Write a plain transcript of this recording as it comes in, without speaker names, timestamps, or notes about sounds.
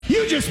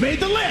You just made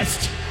the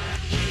list.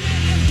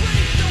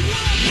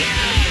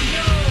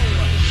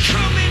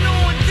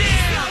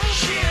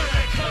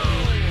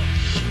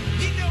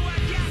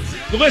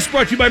 The list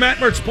brought to you by Matt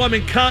Mertz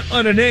Plumbing. Count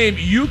on a name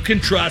you can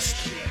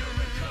trust.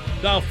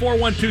 Dial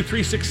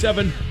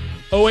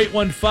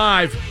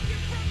 412-367-0815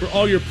 for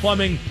all your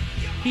plumbing,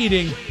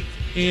 heating,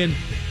 and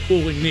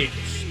cooling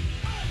needs.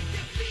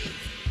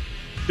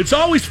 It's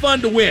always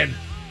fun to win,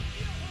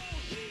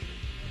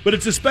 but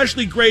it's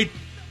especially great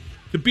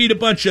to beat a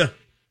bunch of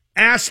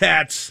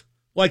asshats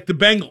like the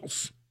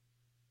Bengals.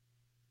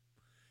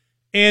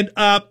 And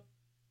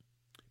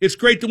it's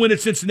great to win at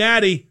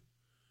Cincinnati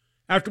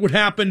after what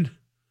happened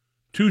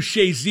to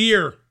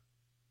Shazier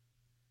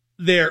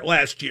there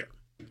last year.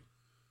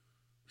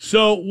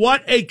 So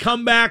what a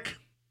comeback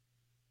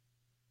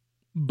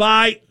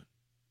by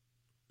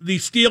the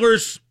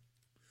Steelers.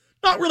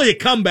 Not really a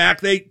comeback.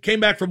 They came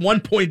back from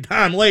 1 point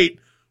down late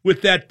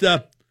with that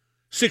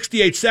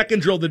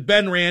 68-second drill that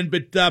Ben ran.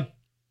 But,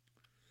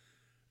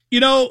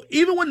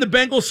 even when the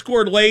Bengals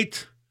scored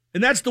late,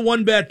 and that's the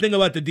one bad thing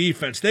about the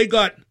defense, they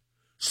got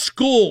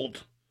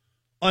schooled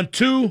on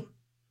two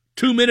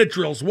 2-minute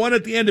drills, one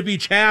at the end of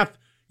each half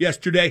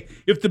yesterday.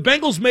 If the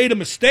Bengals made a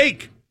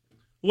mistake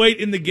late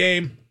in the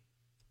game,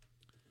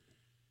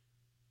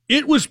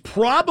 it was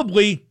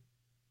probably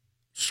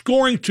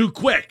scoring too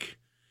quick.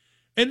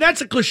 And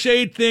that's a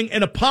cliched thing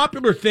and a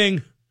popular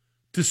thing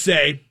to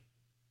say,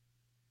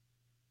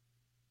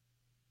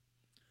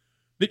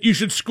 that you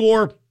should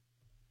score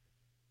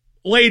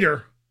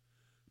later.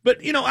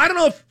 But, I don't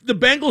know if the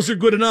Bengals are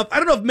good enough. I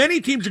don't know if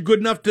many teams are good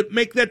enough to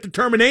make that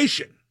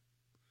determination.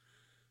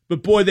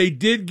 But, boy, they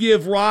did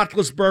give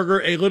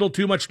Roethlisberger a little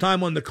too much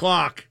time on the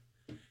clock,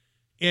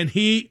 and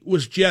he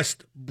was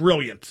just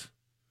brilliant,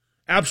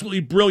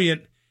 absolutely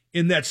brilliant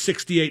in that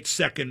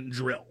 68-second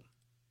drill.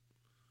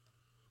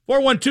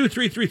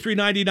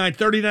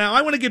 412-333-9930. Now,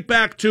 I want to get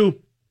back to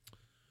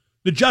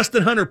the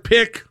Justin Hunter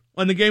pick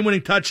on the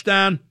game-winning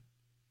touchdown.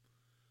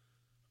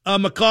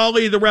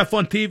 McCauley, the ref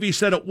on TV,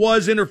 said it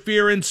was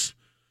interference.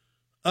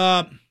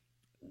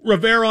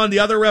 Rivera, the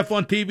other ref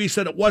on TV,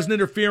 said it wasn't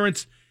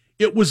interference.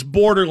 It was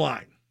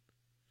borderline.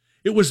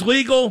 It was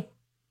legal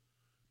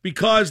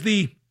because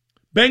the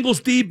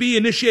Bengals DB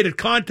initiated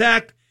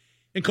contact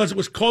and because it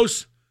was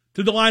close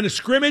to the line of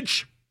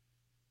scrimmage.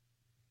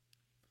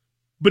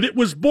 But it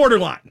was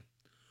borderline.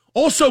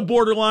 Also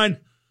borderline,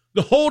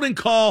 the holding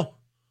call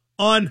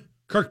on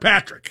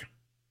Kirkpatrick.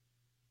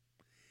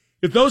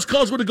 If those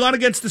calls would have gone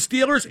against the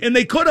Steelers, and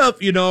they could have,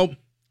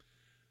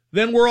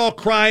 then we're all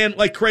crying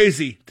like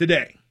crazy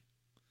today.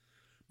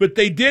 But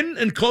they didn't,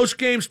 and close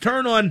games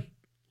turn on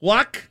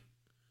luck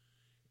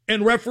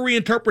and referee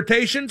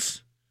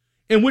interpretations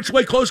and which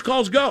way close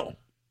calls go.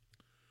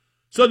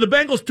 So the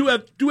Bengals do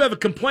have a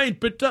complaint,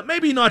 but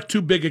maybe not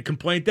too big a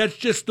complaint. That's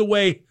just the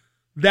way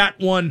that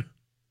one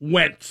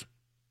went.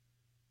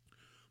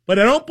 But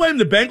I don't blame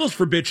the Bengals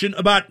for bitching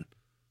about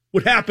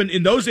what happened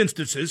in those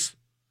instances.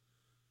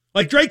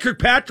 Like Drake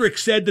Kirkpatrick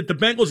said that the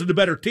Bengals are the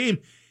better team.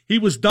 He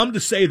was dumb to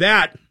say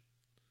that.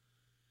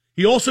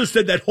 He also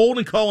said that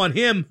holding call on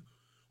him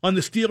on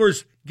the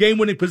Steelers'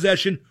 game-winning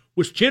possession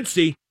was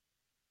chintzy.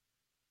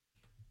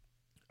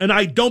 And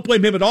I don't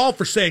blame him at all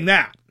for saying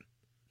that.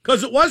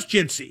 Because it was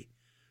chintzy.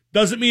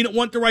 Doesn't mean it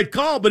wasn't the right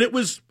call, but it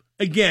was,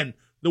 again,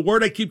 the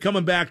word I keep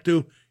coming back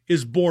to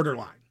is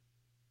borderline.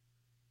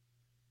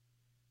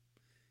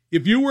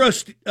 If you were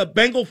a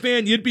Bengal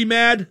fan, you'd be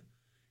mad.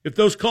 If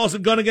those calls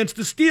had gone against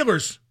the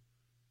Steelers,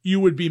 you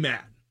would be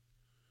mad.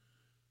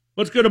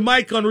 Let's go to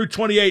Mike on Route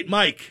 28.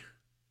 Mike,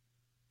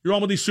 you're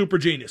on with the Super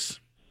Genius.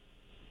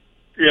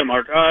 Yeah,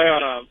 Mark.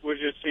 I was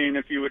just seeing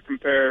if you would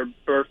compare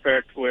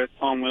Burfict with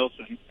Tom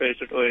Wilson.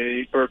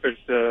 Basically,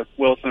 Burfict's the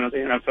Wilson of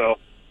the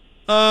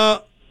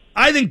NFL.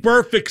 I think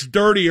Burfict's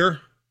dirtier.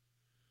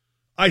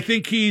 I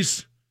think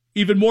he's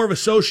even more of a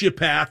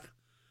sociopath.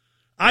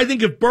 I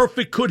think if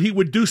Burfict could, he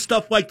would do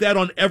stuff like that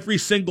on every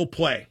single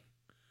play.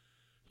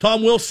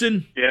 Tom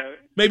Wilson, yeah,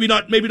 maybe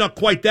not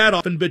quite that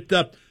often,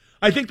 but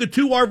I think the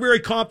two are very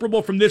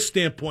comparable from this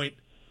standpoint,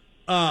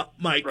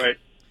 Mike. Right.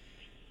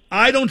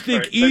 I don't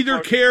think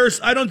either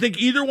cares. I don't think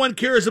either one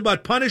cares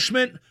about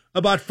punishment,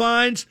 about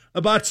fines,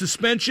 about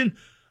suspension.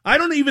 I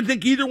don't even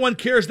think either one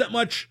cares that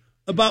much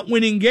about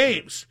winning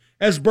games,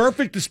 as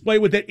Burfict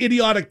displayed with that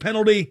idiotic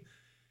penalty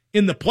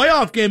in the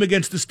playoff game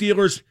against the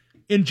Steelers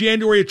in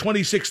January of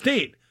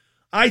 2016.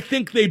 I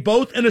think they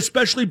both, and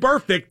especially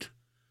Burfict,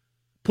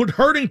 put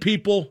hurting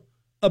people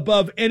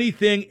above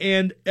anything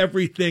and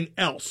everything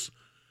else.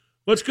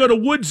 Let's go to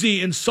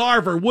Woodsy in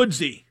Sarver.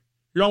 Woodsy,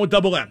 you're on with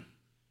Double M.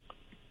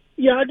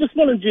 Yeah, I just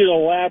wanted you to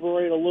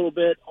elaborate a little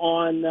bit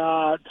on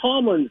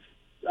Tomlin's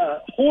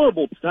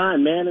horrible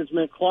time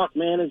management, clock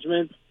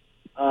management,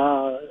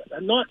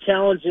 not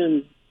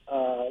challenging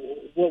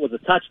what was a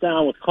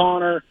touchdown with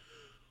Connor.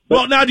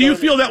 Well, now, do you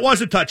feel that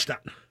was a touchdown?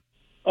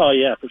 Oh,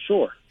 yeah, for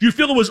sure. Do you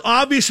feel it was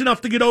obvious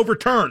enough to get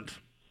overturned?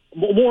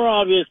 More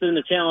obvious than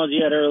the challenge he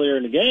had earlier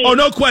in the game. Oh,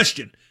 no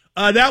question.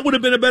 That would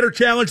have been a better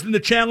challenge than the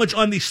challenge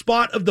on the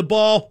spot of the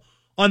ball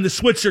on the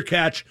Switzer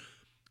catch.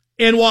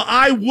 And while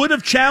I would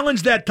have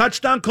challenged that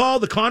touchdown call,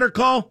 the Connor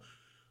call,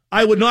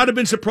 I would not have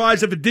been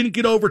surprised if it didn't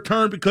get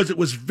overturned because it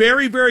was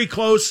very, very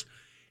close.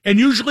 And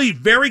usually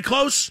very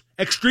close,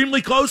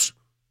 extremely close,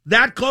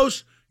 that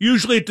close,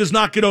 usually it does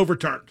not get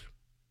overturned.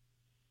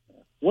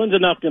 When's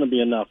enough going to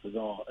be enough is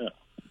all. Yeah.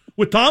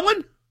 With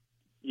Tomlin?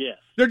 Yes.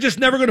 They're just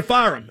never going to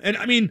fire him. And,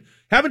 I mean,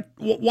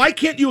 why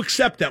can't you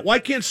accept that? Why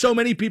can't so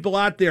many people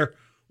out there,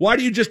 why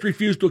do you just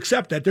refuse to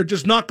accept that? They're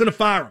just not going to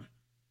fire him.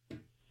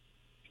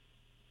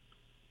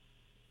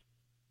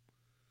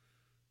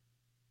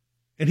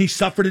 And he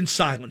suffered in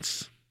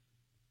silence.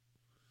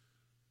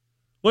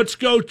 Let's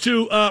go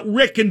to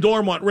Rick in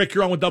Dormont. Rick,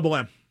 you're on with Double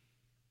M.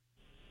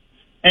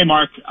 Hey,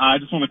 Mark. I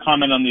just want to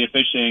comment on the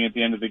officiating at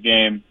the end of the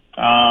game.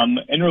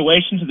 In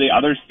relation to the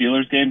other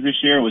Steelers games this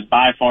year, it was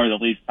by far the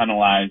least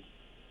penalized,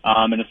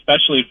 and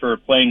especially for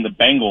playing the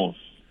Bengals.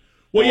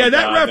 Well, yeah,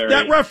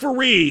 that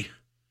referee,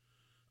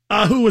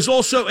 who was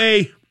also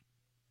a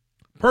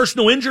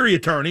personal injury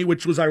attorney,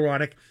 which was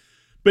ironic,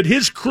 but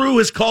his crew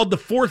has called the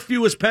fourth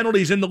fewest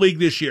penalties in the league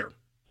this year.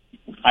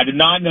 I did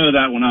not know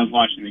that when I was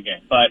watching the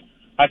game, but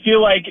I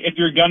feel like if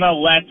you're going to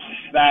let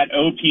that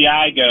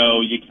OPI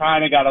go, you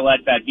kind of got to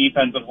let that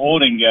defensive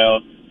holding go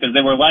because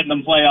they were letting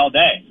them play all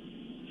day.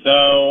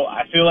 So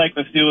I feel like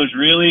the Steelers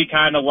really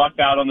kind of lucked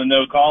out on the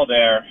no call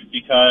there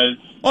because...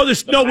 where the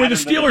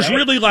Steelers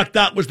really lucked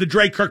out was the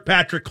Dre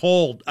Kirkpatrick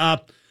hold.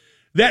 That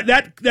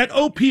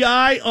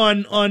OPI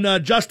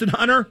on Justin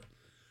Hunter,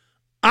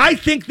 I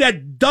think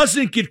that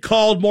doesn't get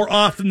called more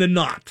often than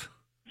not.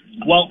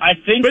 Well, I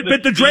think...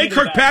 But the Dre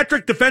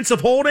Kirkpatrick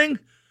defensive holding,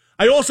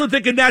 I also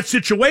think in that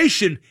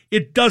situation,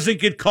 it doesn't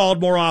get called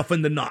more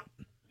often than not.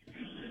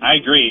 I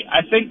agree.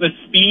 I think the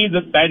speed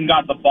that Ben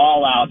got the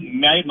ball out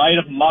might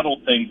have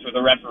muddled things for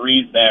the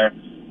referees there.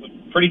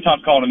 Pretty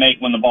tough call to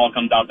make when the ball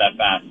comes out that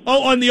fast.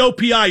 Oh, on the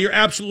OPI, you're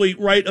absolutely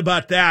right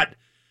about that.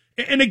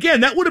 And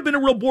again, that would have been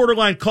a real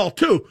borderline call,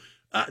 too.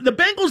 The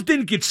Bengals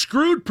didn't get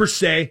screwed, per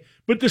se,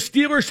 but the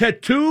Steelers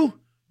had two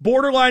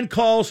borderline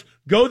calls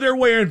go their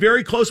way in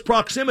very close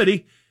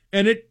proximity,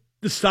 and it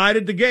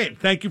decided the game.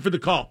 Thank you for the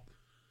call.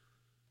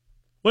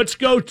 Let's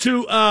go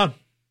to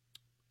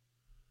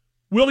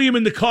William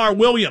in the car.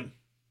 William,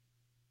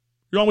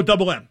 you're on with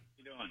Double M. How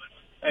you doing?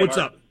 Hey, What's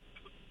Mark. up?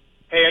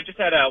 Hey, I just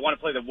want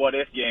to play the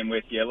what-if game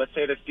with you. Let's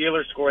say the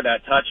Steelers score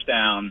that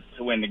touchdown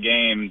to win the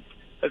game.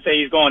 Let's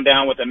say he's going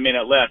down with a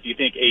minute left. Do you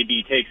think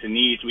AB takes a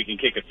knee so we can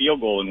kick a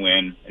field goal and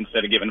win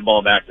instead of giving the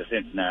ball back to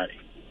Cincinnati?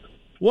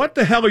 What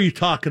the hell are you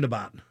talking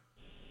about?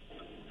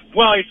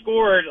 Well, he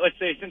scored. Let's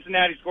say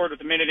Cincinnati scored with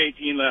a minute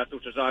 18 left,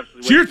 which was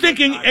obviously... So you're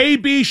thinking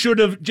AB should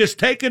have just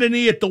taken a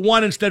knee at the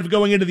one instead of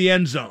going into the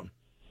end zone?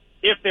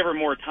 If there were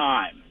more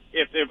time.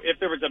 If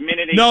there was a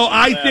minute 18 No,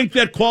 I left. think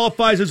that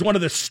qualifies as one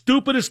of the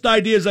stupidest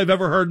ideas I've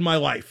ever heard in my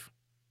life.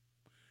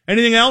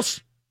 Anything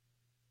else?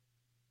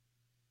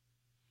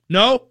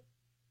 No?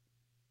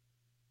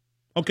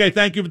 Okay,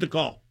 thank you for the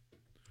call.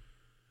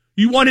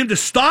 You want him to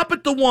stop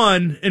at the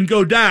one and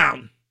go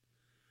down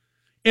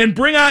and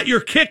bring out your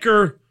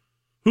kicker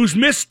who's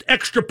missed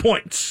extra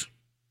points.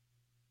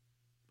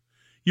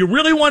 You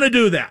really want to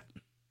do that?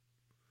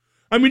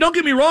 I mean, don't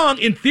get me wrong.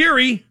 In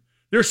theory,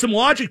 there's some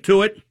logic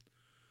to it,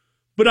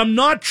 but I'm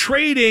not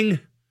trading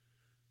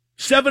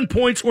 7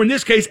 points, or in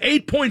this case,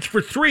 8 points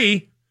for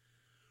 3,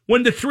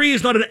 when the 3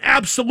 is not an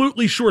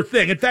absolutely sure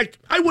thing. In fact,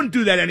 I wouldn't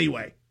do that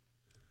anyway.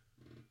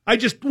 I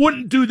just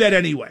wouldn't do that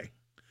anyway.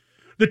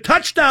 The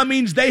touchdown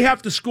means they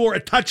have to score a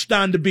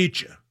touchdown to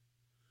beat you.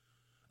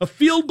 A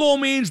field goal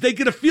means they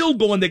get a field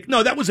goal, and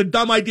no, that was a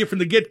dumb idea from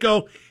the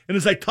get-go, and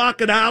as I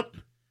talk it out,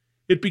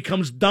 it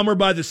becomes dumber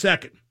by the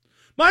second.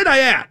 Might I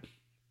add,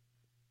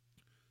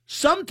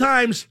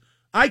 sometimes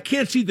I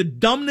can't see the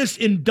dumbness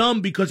in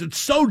dumb because it's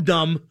so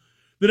dumb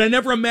that I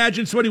never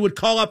imagined somebody would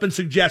call up and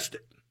suggest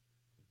it.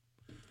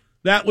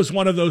 That was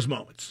one of those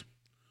moments.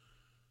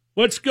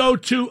 Let's go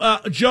to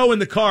Joe in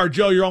the car.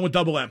 Joe, you're on with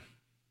Double M.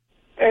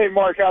 Hey,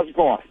 Mark, how's it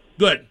going?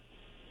 Good.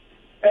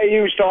 Hey,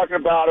 you was talking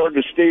about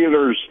the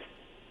Steelers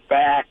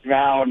back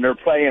now and they're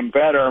playing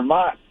better.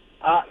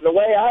 The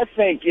way I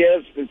think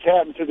is it's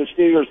happened to the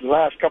Steelers the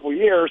last couple of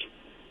years.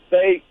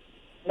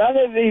 None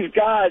of these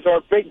guys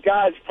are big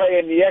guys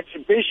playing the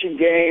exhibition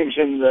games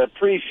in the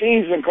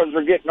preseason because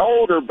they're getting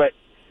older, but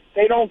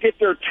they don't get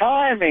their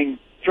timing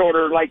till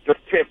they're like the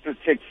 5th or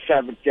 6th,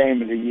 7th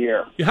game of the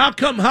year. How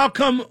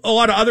come a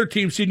lot of other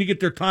teams seem to get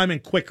their timing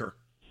quicker?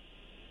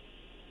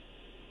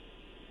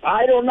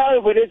 I don't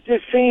know, but it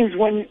just seems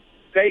when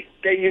they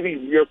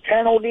your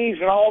penalties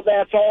and all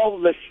that's all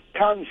of this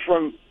comes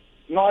from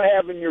not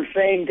having your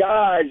same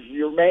guys,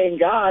 your main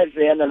guys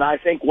in, and I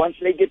think once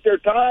they get their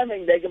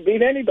timing, they can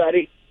beat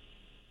anybody.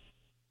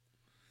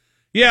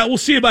 Yeah, we'll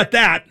see about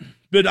that.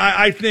 But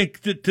I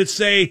think to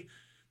say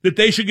that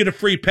they should get a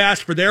free pass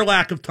for their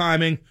lack of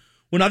timing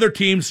when other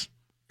teams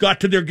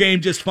got to their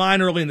game just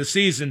fine early in the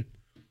season,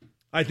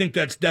 I think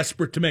that's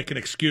desperate to make an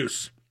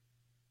excuse.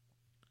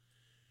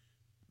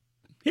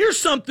 Here's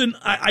something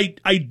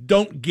I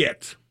don't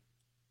get.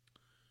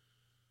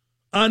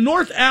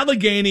 North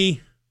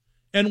Allegheny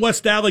and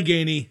West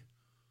Allegheny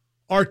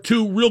are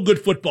two real good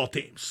football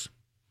teams.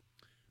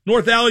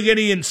 North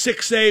Allegheny in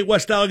 6A,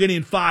 West Allegheny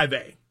in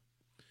 5A.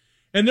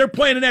 And they're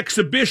playing an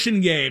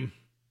exhibition game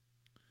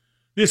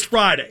this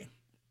Friday.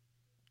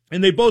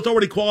 And they both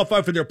already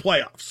qualified for their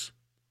playoffs.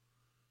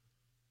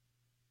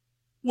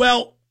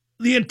 Well,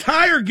 the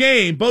entire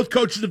game, both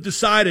coaches have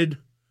decided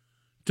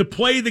to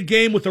play the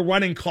game with a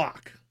running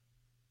clock.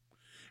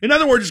 In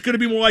other words, it's going to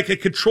be more like a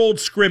controlled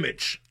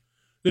scrimmage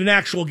than an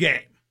actual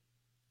game.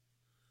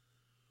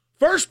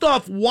 First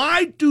off,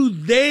 why do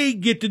they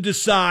get to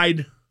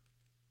decide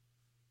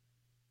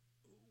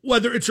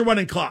whether it's a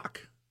running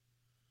clock?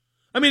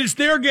 I mean, it's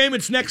their game,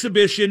 it's an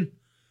exhibition,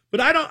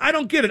 but I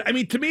don't get it. I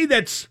mean, to me,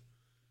 that's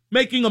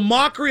making a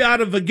mockery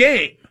out of a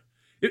game.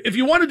 If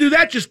you want to do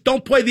that, just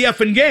don't play the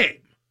effing game.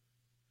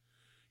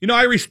 You know,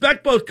 I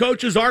respect both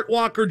coaches, Art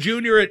Walker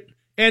Jr. at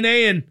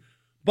NA and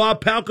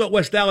Bob Palco at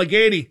West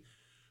Allegheny,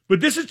 but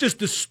this is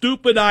just a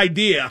stupid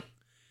idea,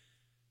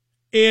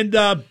 and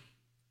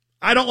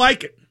I don't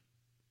like it.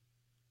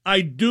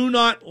 I do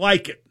not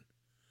like it.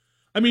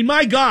 I mean,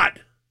 my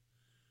God,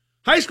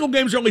 high school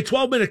games are only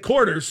 12-minute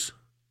quarters.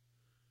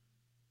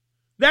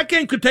 That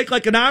game could take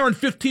like an hour and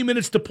 15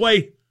 minutes to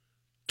play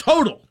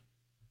total.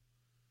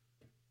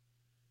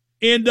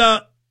 And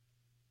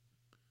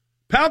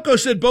Palco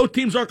said both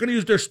teams aren't going to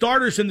use their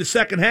starters in the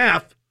second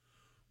half.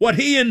 What,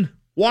 he and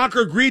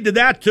Walker agreed to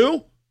that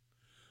too?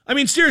 I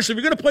mean, seriously, if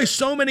you're going to play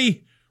so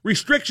many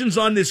restrictions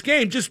on this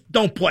game, just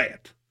don't play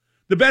it.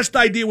 The best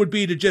idea would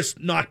be to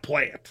just not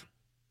play it.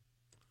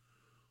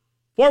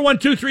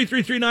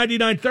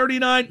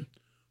 412-333-9939.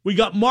 We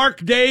got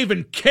Mark, Dave,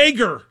 and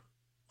Kager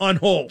on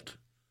hold.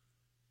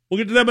 We'll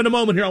get to them in a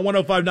moment here on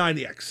 105.9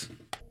 The X.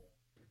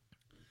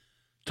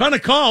 Ton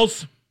of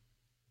calls.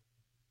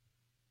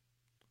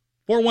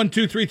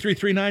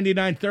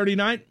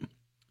 412-333-9939.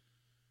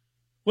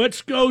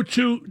 Let's go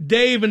to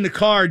Dave in the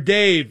car.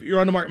 Dave, you're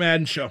on the Mark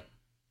Madden Show.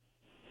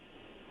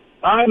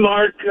 Hi,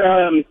 Mark.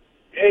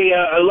 Hey,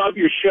 I love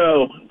your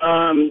show.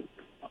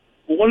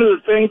 One of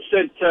the things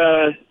that,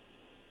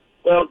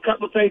 a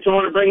couple of things I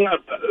want to bring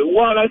up.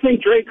 One, I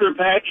think Drake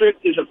Kirkpatrick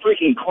is a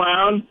freaking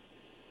clown.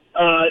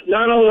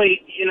 Not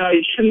only, he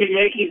shouldn't be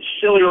making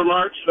silly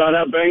remarks about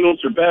how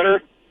Bengals are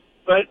better,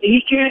 but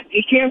he can't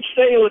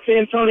stay with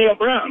Antonio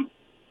Brown.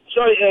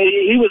 So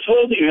he was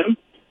holding him,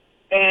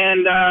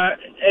 and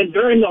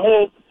during the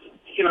whole,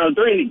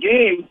 during the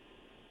game,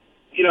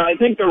 I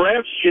think the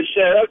refs just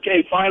said,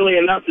 okay, finally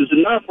enough is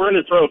enough. We're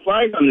going to throw a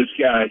flag on this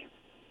guy.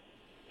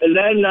 And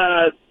then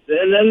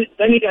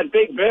you got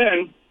Big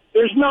Ben.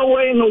 There's no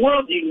way in the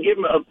world you can give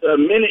him a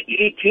minute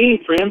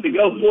 18 for him to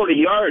go 40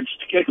 yards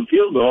to kick a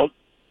field goal.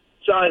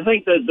 So I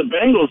think that the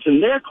Bengals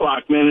in their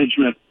clock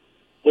management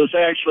was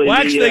actually. Well,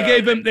 actually,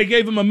 they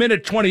gave him a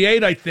minute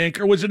 28, I think,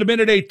 or was it a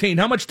minute 18?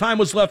 How much time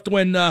was left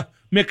when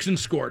Mixon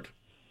scored?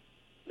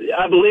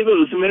 I believe it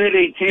was a minute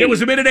 18. It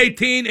was a minute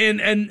 18,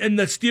 and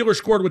the Steelers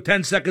scored with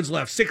 10 seconds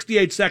left.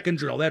 68-second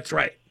drill. That's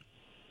right.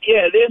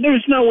 Yeah,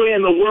 there's no way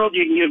in the world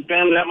you can give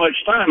Ben that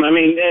much time. I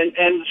mean,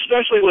 and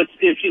especially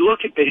if you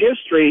look at the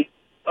history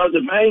of the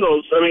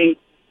Bengals, I mean,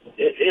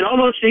 it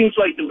almost seems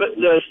like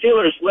the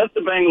Steelers let the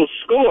Bengals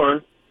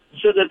score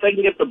so that they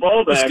can get the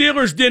ball back. The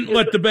Steelers didn't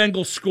let the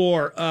Bengals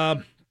score,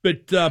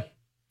 but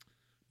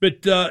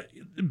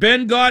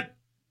Ben got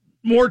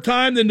more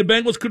time than the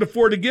Bengals could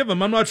afford to give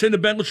him. I'm not saying the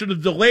Bengals should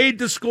have delayed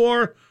the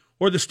score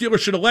or the Steelers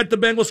should have let the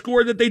Bengals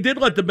score, that they did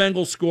let the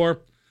Bengals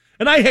score.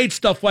 And I hate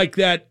stuff like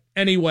that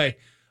anyway.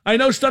 I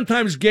know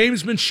sometimes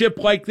gamesmanship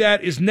like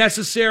that is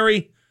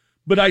necessary,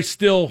 but I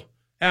still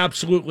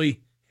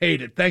absolutely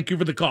hate it. Thank you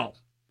for the call.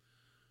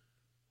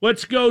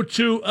 Let's go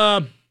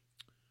to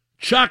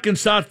Chuck in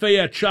South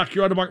Fayette. Chuck,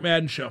 you're on the Mark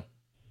Madden Show.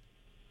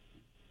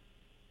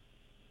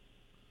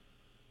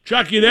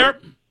 Chuck, you there?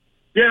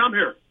 Yeah, I'm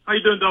here. How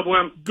you doing, Double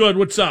M? Good.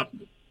 What's up?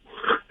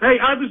 Hey,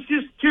 I was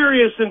just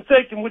curious and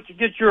thinking, would you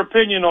get your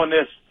opinion on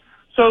this?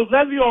 So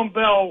Le'Veon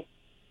Bell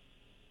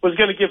was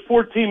going to get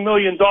 $14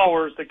 million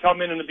to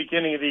come in the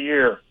beginning of the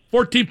year.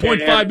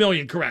 $14.5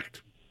 million,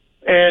 correct.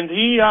 And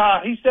he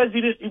says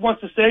he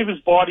wants to save his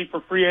body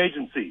for free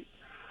agency.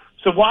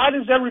 So why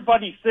does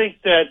everybody think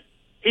that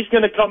he's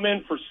going to come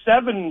in for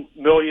 $7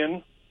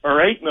 million or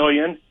 $8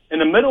 million in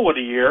the middle of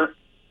the year,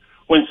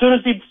 when as soon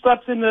as he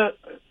steps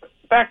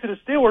back to the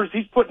Steelers,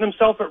 he's putting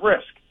himself at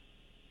risk?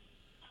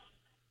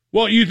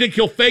 Well, you think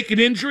he'll fake an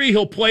injury?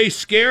 He'll play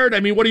scared? I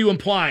mean, what are you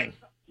implying?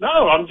 No,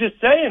 I'm just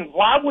saying,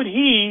 why would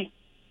he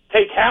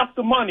take half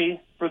the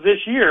money for this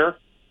year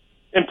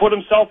and put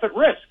himself at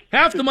risk?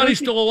 Half the money's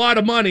still a lot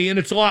of money, and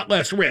it's a lot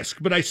less risk,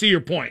 but I see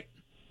your point.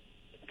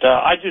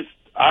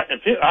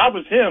 If I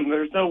was him,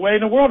 there's no way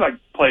in the world I'd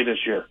play this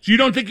year. So you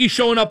don't think he's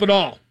showing up at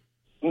all?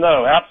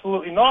 No,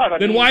 absolutely not.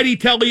 Then why did he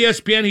tell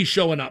ESPN he's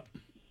showing up?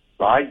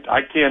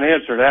 I can't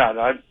answer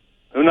that.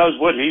 Who knows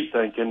what he's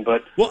thinking,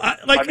 but... Well,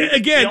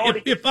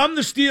 if I'm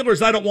the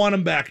Steelers, I don't want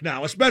him back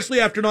now,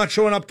 especially after not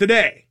showing up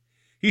today.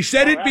 He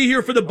said he'd be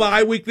here for the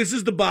bye week. This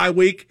is the bye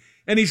week,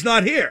 and he's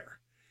not here.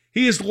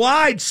 He has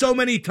lied so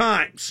many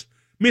times.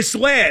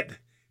 Misled,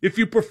 if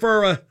you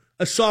prefer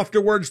a softer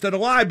word instead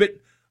of lie, but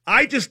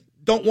I just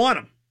don't want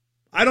him.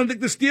 I don't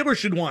think the Steelers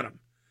should want him.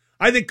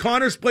 I think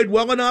Connor's played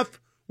well enough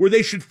where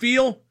they should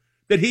feel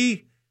that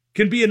he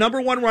can be a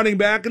number one running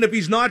back, and if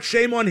he's not,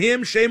 shame on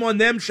him, shame on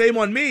them, shame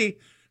on me,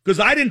 because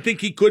I didn't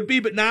think he could be,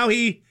 but now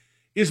he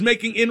is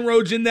making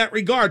inroads in that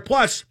regard.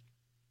 Plus,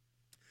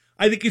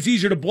 I think he's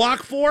easier to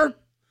block for.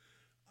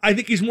 I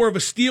think he's more of a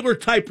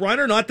Steeler-type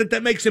runner. Not that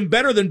that makes him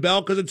better than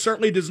Bell, because it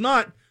certainly does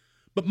not.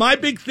 But my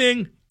big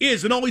thing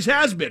is, and always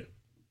has been,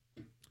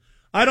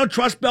 I don't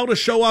trust Bell to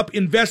show up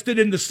invested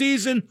in the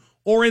season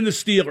or in the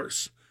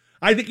Steelers.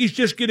 I think he's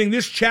just getting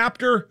this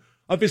chapter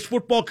of his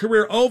football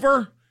career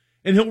over,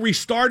 and he'll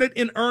restart it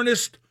in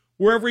earnest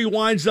wherever he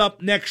winds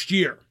up next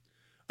year.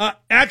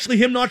 Actually,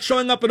 him not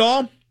showing up at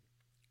all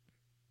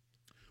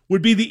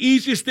would be the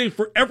easiest thing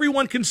for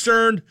everyone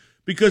concerned,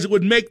 because it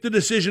would make the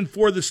decision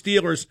for the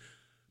Steelers.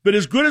 But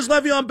as good as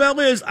Le'Veon Bell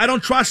is, I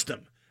don't trust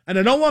him. And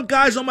I don't want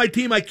guys on my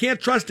team I can't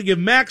trust to give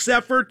max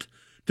effort,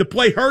 to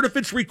play hurt if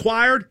it's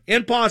required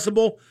and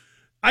possible.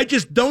 I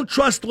just don't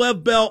trust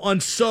Lev Bell on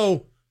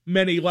so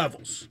many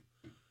levels.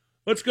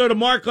 Let's go to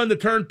Mark on the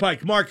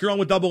Turnpike. Mark, you're on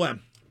with Double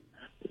M.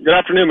 Good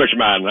afternoon, Mr.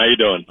 Madden. How you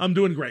doing? I'm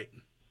doing great.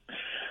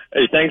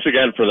 Hey, thanks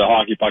again for the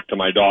hockey puck to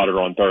my daughter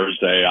on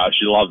Thursday.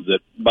 She loves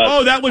it.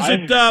 But that was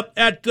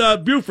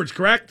at Buford's,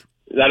 correct?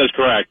 That is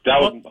correct.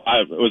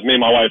 It was me,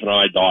 my wife, and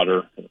my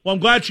daughter. Well, I'm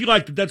glad she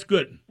liked it. That's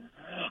good.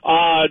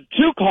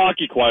 Two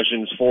hockey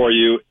questions for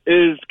you.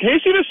 Is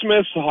Casey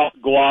DeSmith's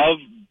glove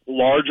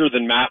larger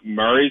than Matt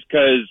Murray's?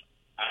 Because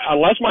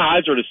unless my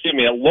eyes are deceiving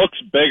me, it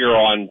looks bigger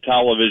on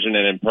television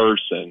and in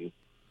person.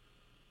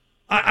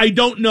 I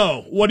don't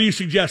know. What are you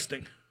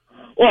suggesting?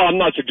 Well, I'm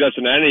not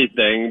suggesting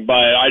anything, but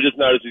I just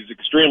noticed he's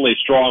extremely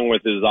strong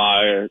with his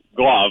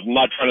glove. I'm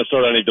not trying to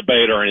start any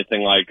debate or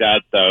anything like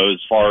that, though, as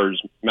far as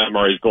Matt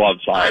Murray's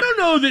glove size. I don't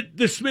know that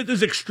the Smith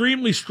is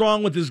extremely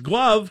strong with his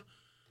glove.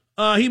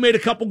 He made a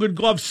couple good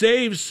glove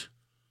saves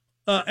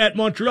at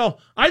Montreal.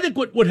 I think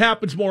what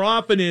happens more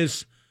often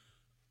is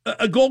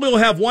a goalie will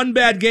have one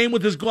bad game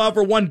with his glove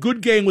or one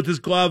good game with his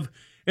glove,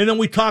 and then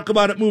we talk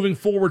about it moving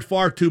forward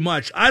far too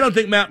much. I don't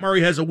think Matt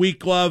Murray has a weak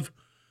glove.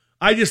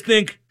 I just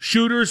think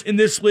shooters in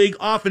this league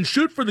often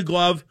shoot for the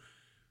glove,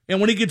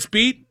 and when he gets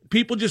beat,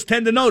 people just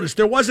tend to notice.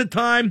 There was a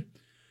time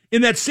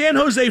in that San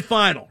Jose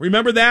final.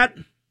 Remember that?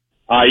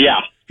 Yeah.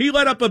 He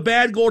let up a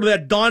bad goal to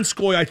that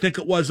Donskoy, I think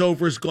it was,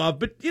 over his glove.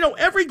 But,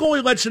 every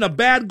goalie lets in a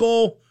bad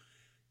goal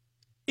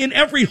in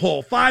every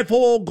hole.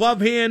 5-hole,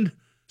 glove hand,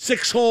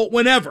 6-hole,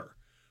 whenever.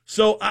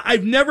 So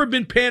I've never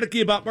been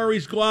panicky about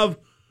Murray's glove,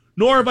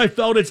 nor have I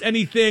felt it's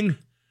anything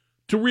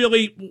to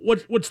really,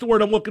 what's the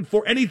word I'm looking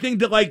for? Anything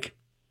to,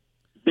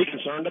 be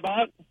concerned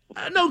about?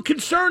 No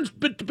concerns,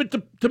 but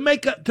to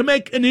make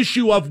an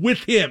issue of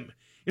with him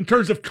in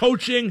terms of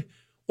coaching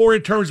or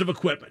in terms of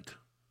equipment.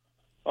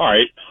 All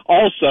right.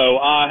 Also,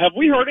 have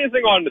we heard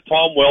anything on the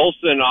Tom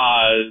Wilson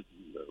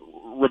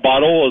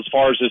rebuttal as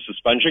far as his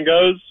suspension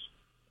goes?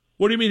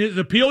 What do you mean, his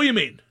appeal, you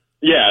mean?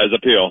 Yeah, his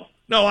appeal.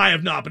 No, I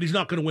have not, but he's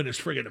not going to win his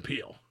friggin'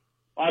 appeal.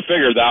 I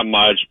figured that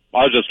much.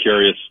 I was just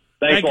curious.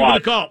 Thanks a lot. Thank you for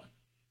the call.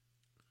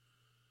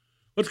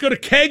 Let's go to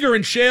Kager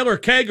and Shaler.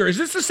 Kager, is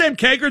this the same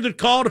Kager that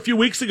called a few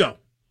weeks ago?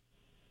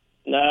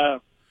 No.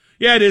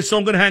 Yeah, it is, so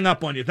I'm going to hang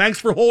up on you. Thanks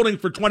for holding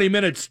for 20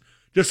 minutes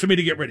just for me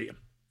to get rid of you.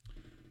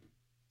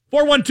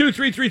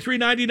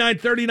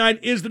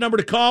 412-333-9939 is the number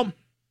to call.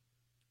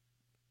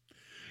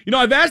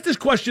 I've asked this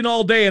question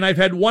all day, and I've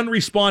had one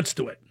response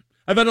to it.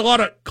 I've had a lot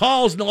of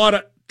calls and a lot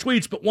of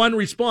tweets, but one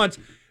response.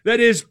 That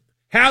is,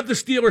 have the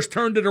Steelers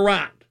turned it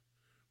around?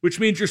 Which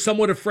means you're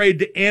somewhat afraid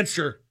to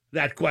answer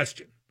that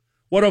question.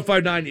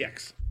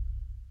 1059X.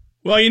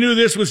 Well, you knew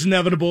this was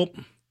inevitable.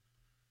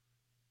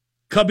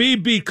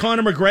 Khabib beat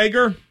Conor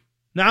McGregor.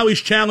 Now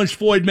he's challenged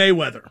Floyd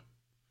Mayweather.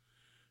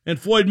 And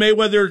Floyd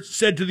Mayweather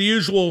said to the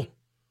usual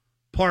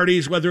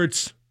parties, whether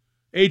it's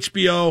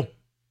HBO,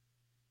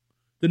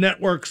 the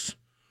networks,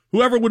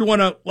 whoever would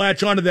want to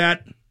latch onto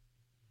that,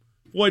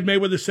 Floyd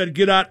Mayweather said,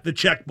 get out the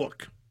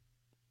checkbook.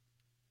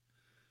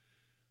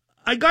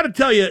 I got to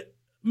tell you,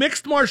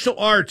 mixed martial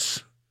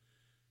arts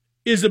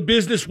is a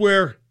business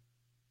where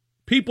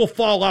people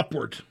fall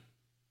upward.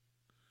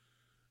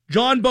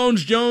 John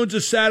Bones Jones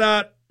has sat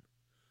out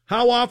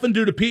how often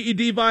due to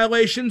PED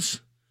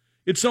violations?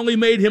 It's only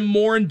made him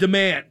more in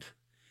demand.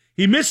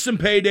 He missed some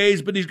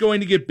paydays, but he's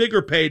going to get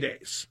bigger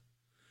paydays.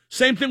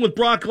 Same thing with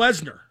Brock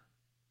Lesnar.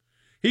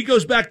 He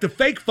goes back to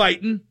fake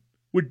fighting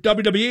with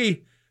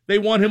WWE. They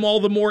want him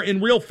all the more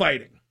in real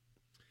fighting.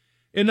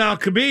 And now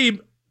Khabib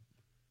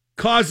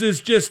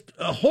causes just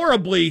a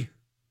horribly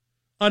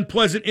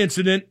unpleasant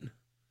incident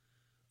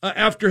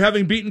after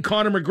having beaten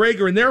Conor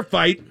McGregor in their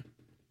fight.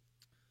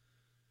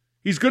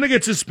 He's going to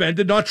get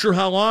suspended. Not sure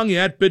how long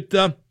yet,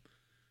 but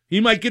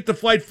he might get to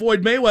fight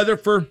Floyd Mayweather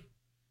for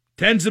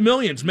tens of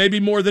millions, maybe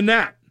more than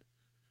that.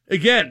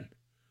 Again,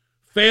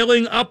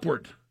 failing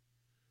upward.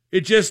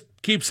 It just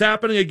keeps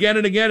happening again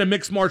and again in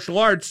mixed martial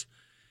arts.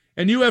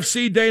 And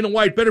UFC, Dana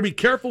White, better be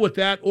careful with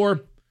that,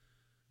 or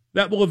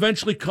that will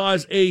eventually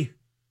cause a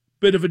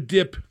bit of a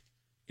dip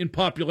in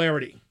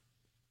popularity.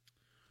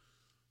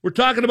 We're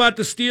talking about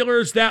the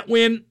Steelers, that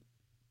win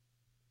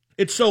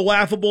It's so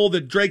laughable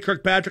that Drake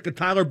Kirkpatrick and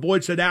Tyler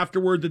Boyd said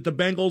afterward that the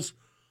Bengals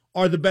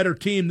are the better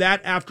team.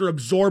 That after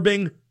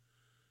absorbing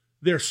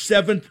their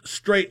 7th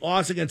straight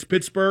loss against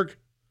Pittsburgh.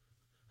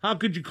 How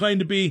could you claim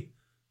to be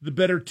the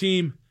better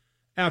team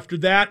after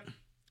that?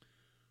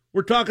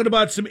 We're talking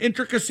about some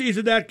intricacies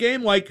of that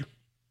game, like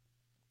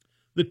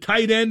the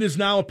tight end is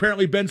now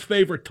apparently Ben's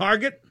favorite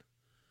target.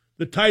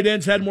 The tight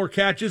ends had more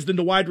catches than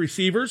the wide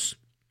receivers,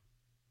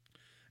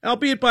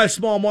 albeit by a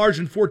small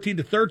margin,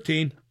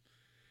 14-13.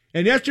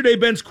 And yesterday,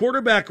 Ben's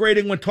quarterback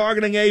rating when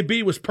targeting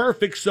AB was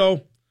perfect,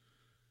 so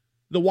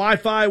the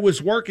Wi-Fi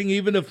was working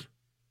even if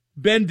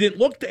Ben didn't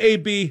look to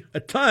AB a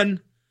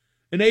ton,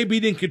 and AB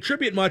didn't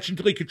contribute much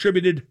until he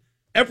contributed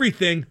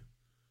everything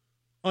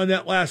on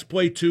that last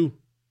play to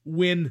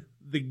win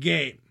the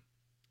game.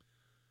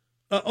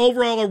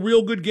 Overall, a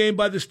real good game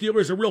by the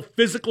Steelers, a real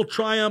physical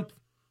triumph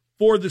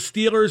for the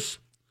Steelers.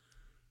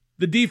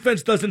 The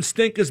defense doesn't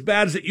stink as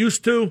bad as it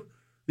used to.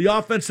 The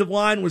offensive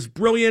line was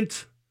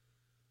brilliant.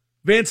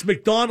 Vance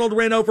McDonald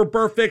ran over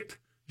Burfict.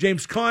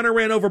 James Conner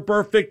ran over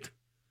Burfict.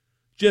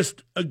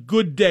 Just a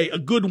good day, a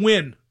good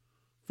win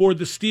for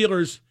the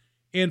Steelers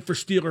and for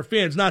Steeler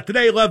fans. Now,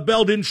 today, Lev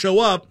Bell didn't show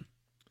up.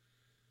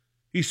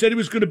 He said he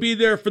was going to be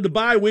there for the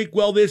bye week.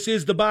 Well, this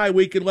is the bye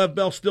week, and Lev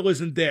Bell still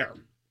isn't there.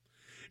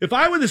 If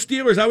I were the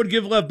Steelers, I would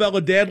give Lev Bell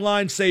a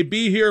deadline, say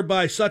be here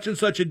by such and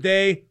such a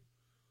day.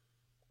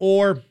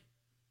 Or,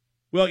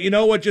 well, you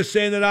know what, just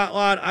saying that out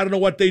loud, I don't know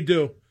what they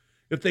do.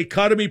 If they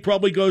cut him, he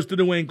probably goes to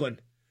New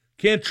England.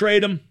 Can't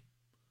trade him.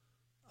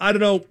 I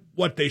don't know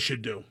what they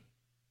should do.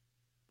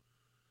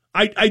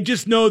 I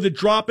just know that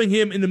dropping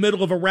him in the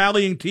middle of a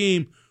rallying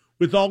team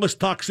with all this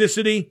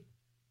toxicity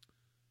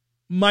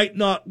might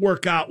not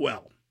work out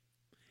well.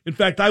 In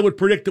fact, I would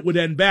predict it would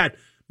end bad.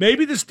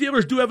 Maybe the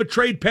Steelers do have a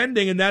trade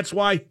pending, and that's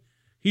why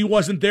he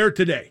wasn't there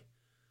today.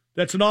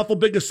 That's an awful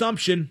big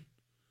assumption.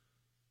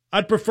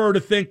 I'd prefer to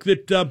think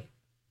that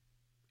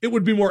it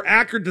would be more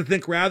accurate to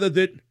think, rather,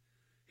 that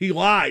he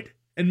lied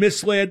and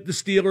misled the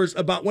Steelers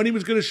about when he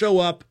was going to show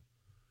up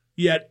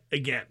yet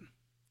again.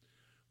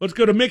 Let's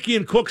go to Mickey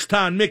in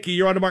Cookstown. Mickey,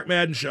 you're on the Mark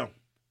Madden Show.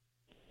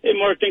 Hey,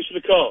 Mark, thanks for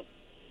the call.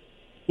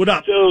 What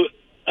up? So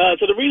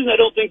the reason I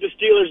don't think the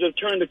Steelers have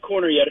turned the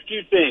corner yet, a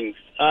few things.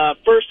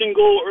 First and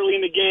goal early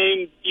in the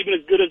game, even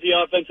as good as the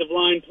offensive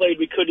line played,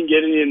 we couldn't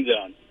get in the end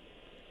zone.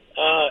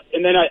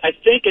 And then I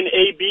think an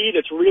AB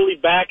that's really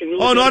back and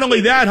really. Oh, not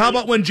only that, how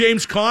about when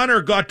James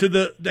Conner got to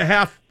the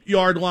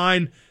half-yard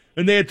line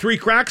and they had 3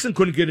 cracks and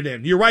couldn't get it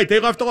in? You're right. They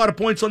left a lot of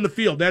points on the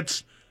field.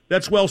 That's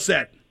well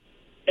said.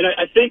 And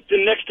I think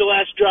the next to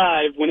last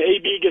drive, when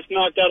AB gets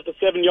knocked out at the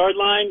 7-yard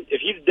line,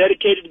 if he's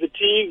dedicated to the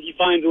team, he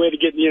finds a way to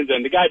get in the end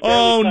zone. The guy.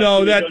 Oh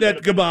no,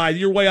 that goodbye.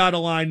 You're way out of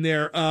line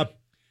there.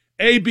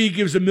 AB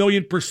gives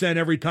 1,000,000%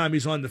 every time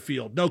he's on the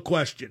field, no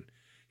question.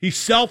 He's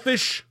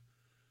selfish,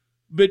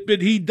 but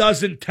he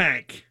doesn't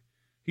tank.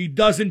 He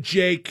doesn't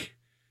jake.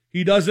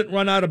 He doesn't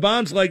run out of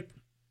bounds like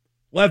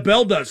Lev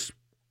Bell does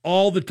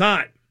all the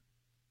time.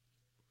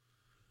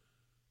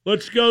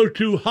 Let's go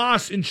to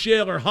Haas in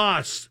Shaler.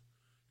 Haas,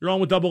 you're on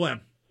with Double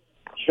M.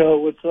 Joe,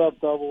 what's up,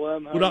 Double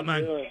M? What up,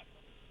 man? Doing?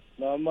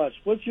 Not much.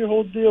 What's your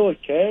whole deal with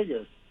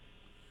Kager?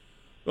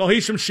 Well,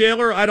 he's from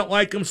Shaler. I don't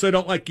like him, so I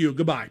don't like you.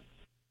 Goodbye.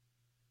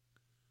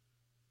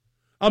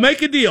 I'll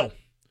make a deal.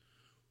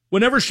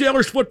 Whenever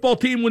Shaler's football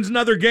team wins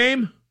another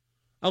game,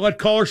 I'll let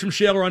callers from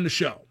Shaler on the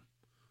show.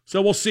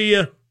 So we'll see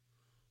you,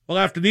 well,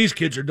 after these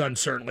kids are done,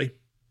 certainly.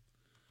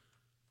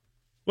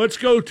 Let's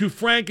go to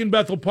Frank in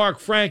Bethel Park.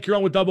 Frank, you're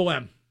on with Double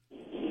M.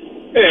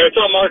 Hey, what's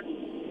up, Mark?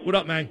 What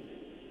up, man?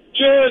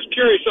 Just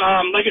curious,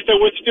 like I said,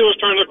 with Steelers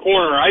turning the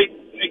corner,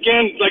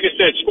 again, like I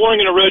said, scoring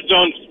in a red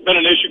zone's been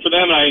an issue for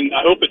them, and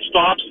I hope it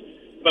stops.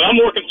 But I'm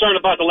more concerned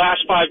about the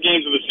last 5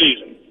 games of the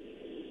season.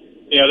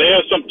 You know, they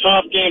have some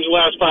tough games the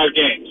last 5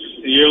 games.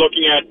 You're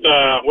looking at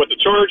with the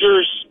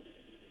Chargers,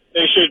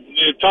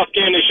 tough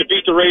game. They should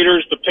beat the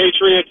Raiders, the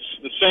Patriots,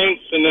 the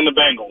Saints, and then the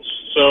Bengals.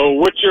 So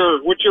what's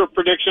your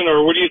prediction,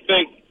 or what do you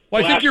think?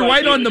 Well, I think you're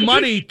right on the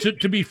money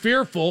to be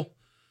fearful.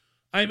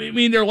 I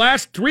mean, their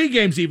last 3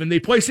 games even.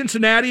 They play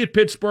Cincinnati at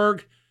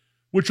Pittsburgh,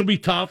 which will be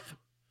tough.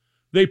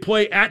 They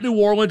play at New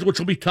Orleans, which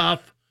will be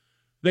tough.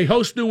 They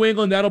host New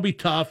England. That'll be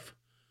tough.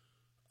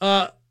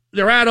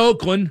 They're at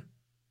Oakland.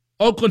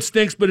 Oakland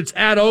stinks, but it's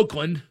at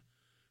Oakland.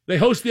 They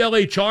host the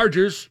L.A.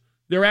 Chargers.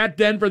 They're at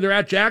Denver. They're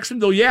at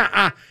Jacksonville.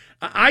 Yeah,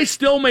 I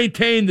still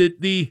maintain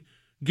that the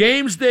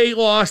games they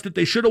lost that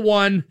they should have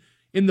won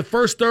in the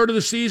first third of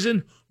the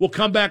season will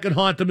come back and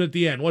haunt them at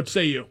the end. What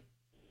say you?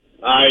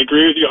 I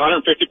agree with you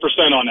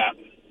 150% on that.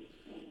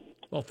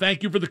 Well,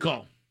 thank you for the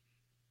call.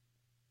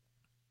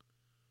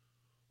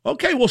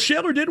 Okay, well,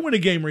 Shaler did win a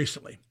game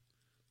recently.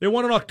 They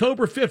won on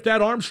October 5th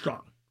at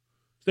Armstrong.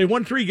 They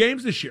won 3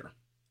 games this year.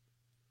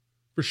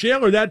 For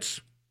Shaler,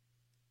 that's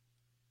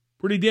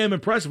pretty damn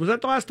impressive. Was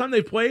that the last time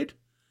they played?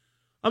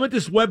 I'm at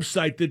this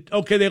website that,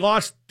 okay, they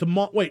lost to,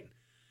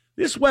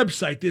 this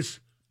website,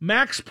 this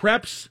Max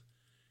Preps,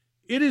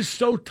 it is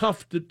so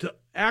tough to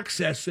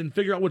access and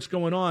figure out what's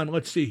going on.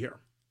 Let's see here.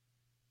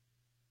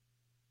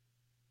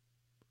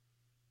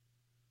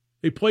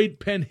 They played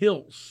Penn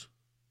Hills.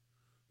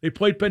 They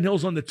played Penn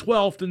Hills on the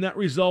 12th, and that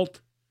result,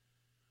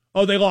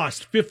 they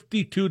lost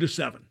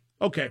 52-7.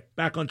 Okay,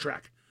 back on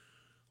track.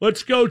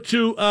 Let's go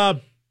to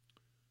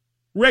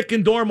Rick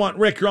in Dormont.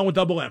 Rick, you're on with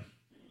Double M.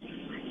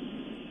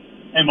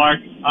 Hey, Mark.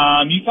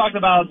 You talked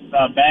about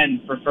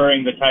Ben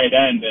preferring the tight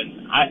end,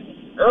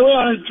 and early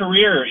on in his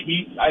career,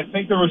 I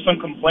think there were some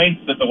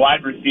complaints that the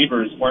wide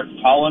receivers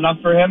weren't tall enough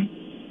for him.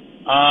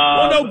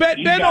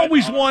 Ben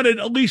always wanted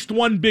at least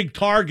one big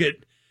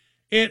target.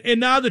 And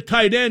now the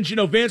tight ends,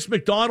 Vance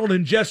McDonald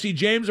and Jesse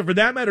James, or for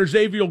that matter,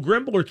 Xavier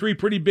Grimble, are three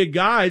pretty big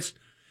guys.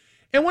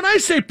 And when I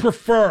say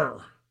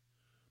prefer,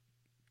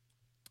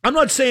 I'm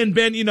not saying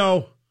Ben,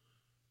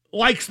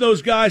 likes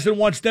those guys and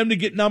wants them to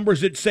get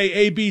numbers at,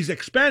 say, AB's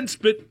expense,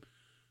 but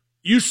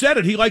you said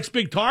it. He likes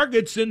big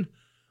targets, and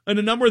a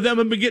number of them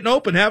have been getting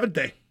open, haven't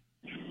they?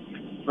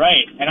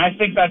 Right, and I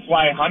think that's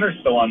why Hunter's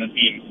still on the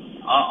team.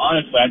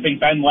 Honestly, I think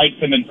Ben likes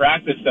him in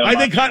practice so much.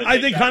 I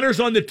think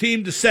Hunter's on the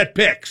team to set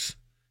picks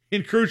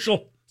in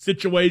crucial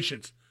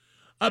situations.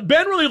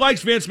 Ben really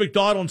likes Vance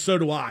McDonald, and so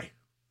do I.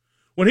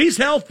 When he's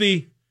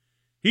healthy,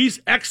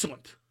 he's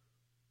excellent.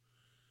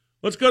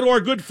 Let's go to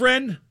our good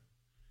friend.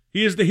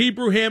 He is the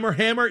Hebrew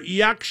Hammer,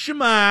 Yak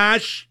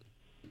Shamash.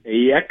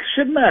 Yak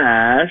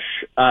Shamash.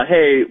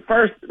 Hey,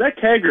 first, that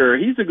Kegger,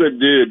 he's a good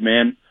dude,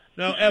 man.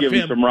 No, F give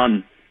him some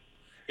run.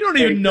 You don't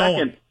even know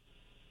him.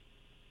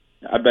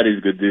 I bet he's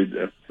a good dude,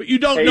 though. But you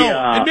don't know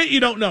him. Admit you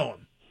don't know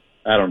him.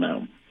 I don't know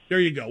him. There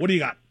you go. What do you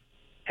got?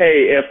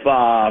 Hey, if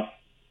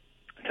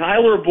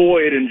Tyler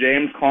Boyd and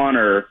James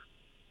Conner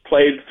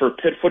played for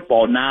Pitt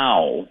football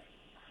now,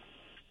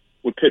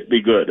 would Pitt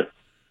be good?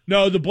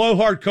 No, the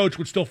blowhard coach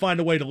would still find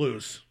a way to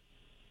lose.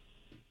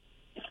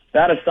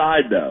 That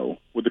aside, though,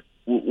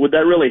 would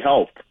that really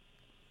help?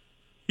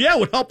 Yeah, it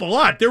would help a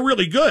lot. They're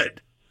really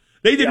good.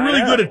 They did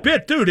really good at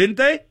Pitt, too, didn't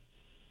they?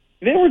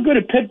 They were good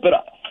at Pitt, but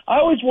I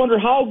always wonder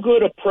how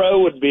good a pro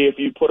would be if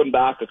you put them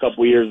back a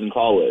couple years in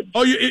college.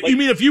 Oh, you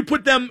mean if you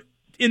put them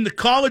in the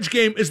college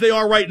game as they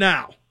are right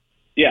now?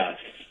 Yes.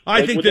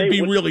 I think they'd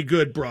be really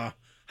good, brah.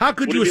 How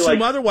could you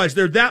assume otherwise?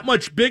 They're that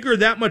much bigger,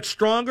 that much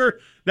stronger,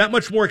 that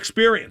much more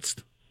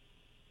experienced.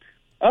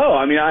 Oh,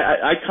 I mean,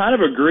 I kind of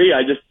agree.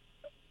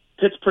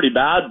 Pitt's pretty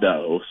bad,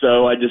 though,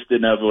 so I just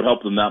didn't know if it would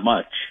help them that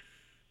much.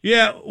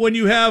 Yeah, when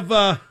you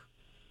have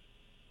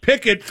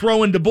Pickett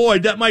throwing to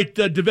Boyd, that might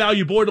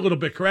devalue Boyd a little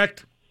bit,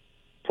 correct?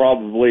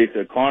 Probably.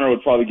 So Connor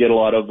would probably get a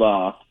lot of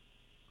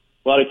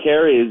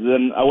carries,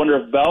 and I wonder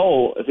if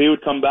Bell, if he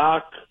would come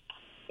back,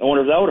 I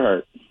wonder if that would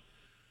hurt.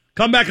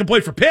 Come back and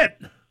play for Pitt?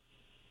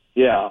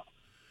 Yeah.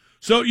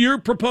 So you're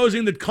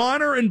proposing that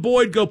Connor and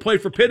Boyd go play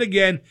for Pitt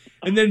again,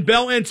 and then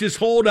Bell ends his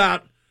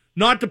holdout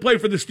not to play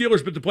for the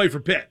Steelers, but to play for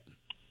Pitt.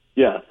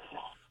 Yeah.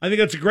 I think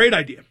that's a great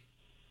idea.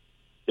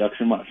 Yuck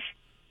so much.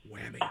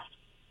 Whammy.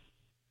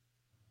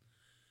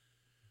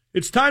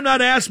 It's time now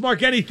to ask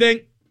Mark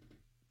anything.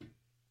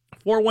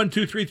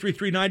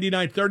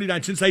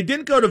 412-333-9939. Since I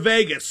didn't go to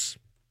Vegas,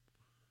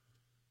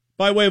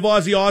 by way of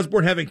Ozzy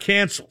Osbourne having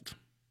canceled,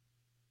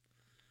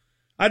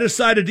 I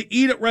decided to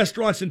eat at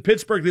restaurants in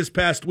Pittsburgh this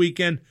past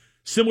weekend,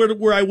 similar to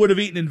where I would have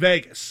eaten in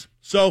Vegas.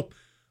 So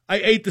I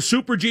ate the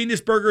Super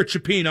Genius Burger at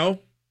Cipino.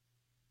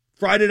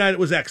 Friday night, it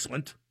was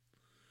excellent.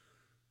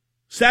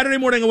 Saturday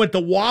morning, I went to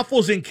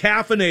Waffles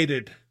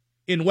Encaffeinated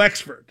in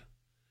Wexford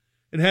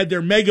and had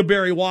their Mega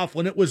Berry waffle,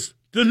 and it was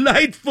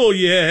delightful,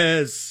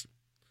 yes.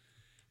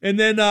 And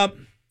then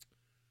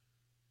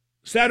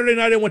Saturday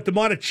night, I went to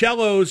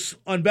Monticello's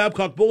on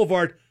Babcock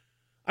Boulevard.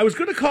 I was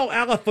going to call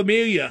Alla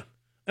Familia,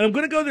 and I'm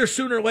going to go there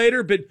sooner or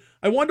later, but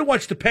I wanted to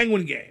watch the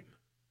Penguin game.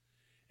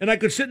 And I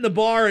could sit in the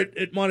bar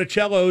at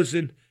Monticello's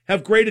and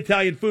have great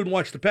Italian food and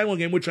watch the Penguin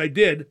game, which I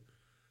did.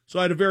 So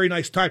I had a very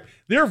nice time.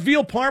 Their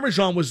veal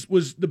parmesan was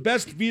the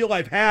best veal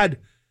I've had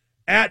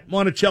at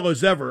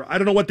Monticello's ever. I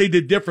don't know what they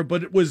did different,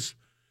 but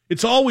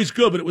it's always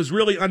good, but it was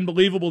really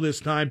unbelievable this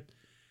time.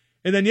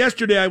 And then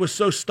yesterday I was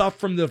so stuffed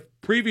from the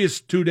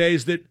previous 2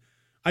 days that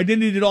I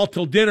didn't eat it all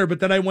till dinner, but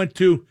then I went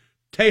to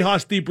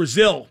Tejas de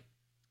Brazil,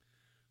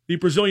 the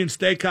Brazilian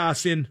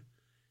steakhouse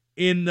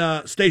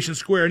in Station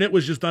Square, and it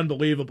was just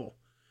unbelievable.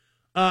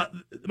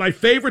 My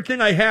favorite thing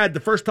I had, the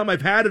first time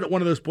I've had it at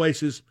one of those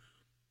places,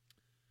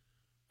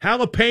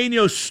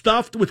 jalapenos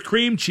stuffed with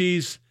cream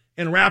cheese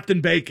and wrapped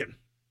in bacon.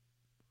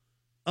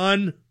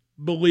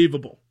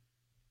 Unbelievable.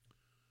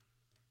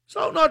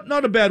 So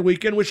not a bad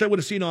weekend. Wish I would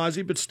have seen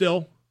Ozzy, but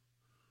still.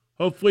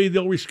 Hopefully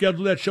they'll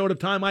reschedule that show at a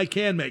time I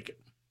can make it.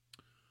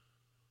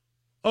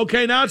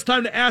 Okay, now it's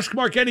time to Ask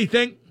Mark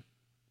Anything.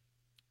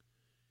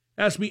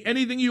 Ask me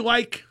anything you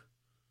like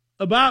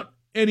about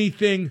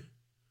anything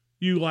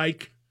you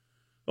like.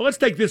 Well, let's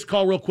take this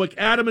call real quick.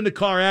 Adam in the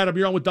car. Adam,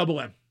 you're on with Double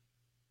M.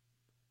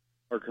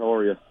 Mark, how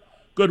are you?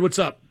 Good. What's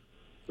up?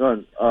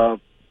 Good.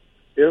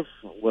 If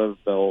Lev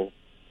Bell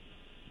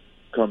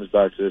comes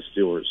back to the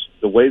Steelers,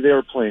 the way they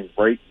are playing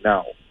right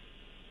now,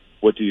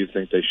 what do you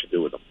think they should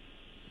do with him?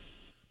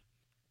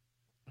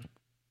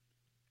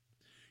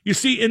 You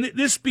see,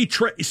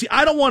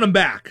 I don't want him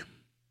back.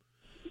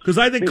 Because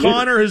I think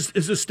Connor has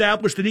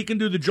established that he can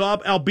do the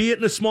job, albeit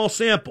in a small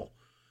sample.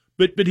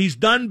 But he's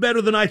done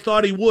better than I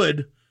thought he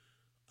would.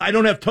 I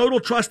don't have total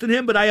trust in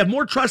him, but I have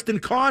more trust in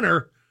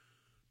Connor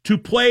to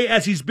play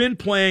as he's been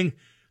playing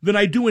than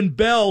I do in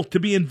Bell to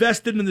be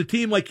invested in the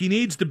team like he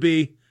needs to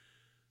be,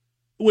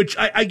 which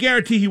I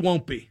guarantee he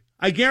won't be.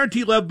 I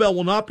guarantee Lev Bell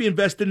will not be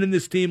invested in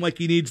this team like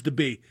he needs to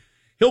be.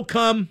 He'll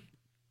come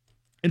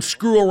and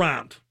screw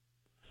around.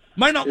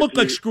 Might not look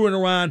like screwing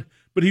around,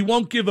 but he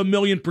won't give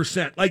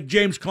 1,000,000% like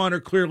James Conner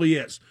clearly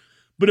is.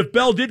 But if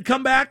Bell did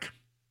come back,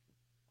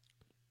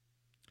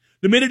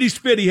 the minute he's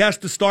fit, he has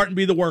to start and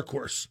be the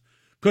workhorse.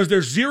 Because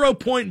there's 0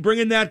 point in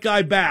bringing that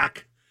guy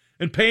back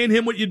and paying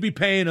him what you'd be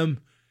paying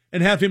him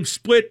and have him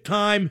split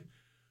time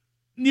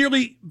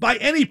nearly by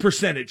any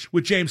percentage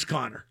with James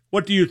Conner.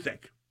 What do you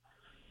think?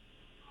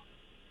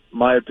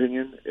 My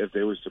opinion, if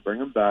they was to bring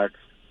him back,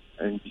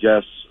 and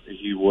yes,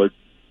 he would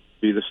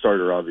be the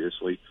starter,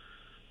 obviously.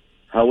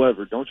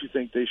 However, don't you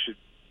think they should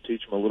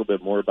teach him a little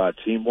bit more about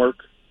teamwork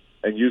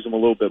and use him a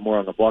little bit more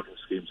on the blocking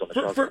schemes on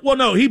the well,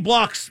 no, he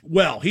blocks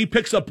well. He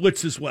picks up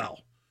blitzes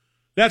well.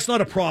 That's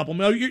not a problem.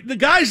 Now, the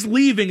guy's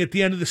leaving at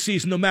the end of the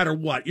season no matter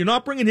what. You're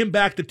not bringing him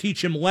back to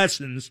teach him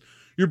lessons.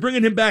 You're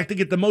bringing him back to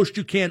get the most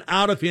you can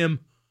out of him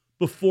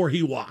before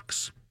he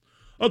walks.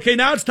 Okay,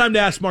 now it's time to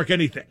Ask Mark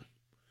Anything.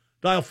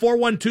 Dial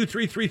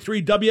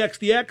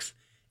 412-333-WXDX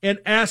and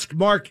ask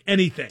Mark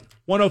anything.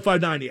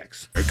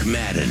 1059EX. Mark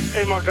Madden.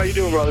 Hey, Mark, how you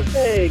doing, brother?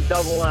 Hey,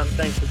 Double M.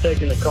 Thanks for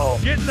taking the call.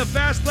 Get in the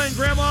fast lane,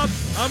 Grandma.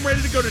 I'm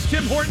ready to go to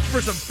Tim Hortons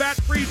for some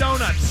fat-free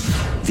donuts.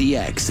 The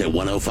X at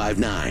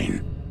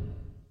 1059.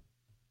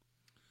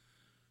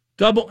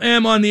 Double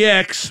M on the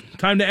X.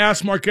 Time to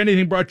Ask Mark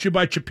Anything, brought to you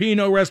by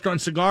Cipino Restaurant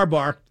Cigar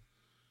Bar.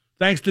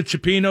 Thanks to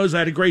Cipino's. I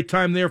had a great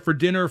time there for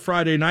dinner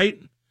Friday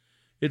night.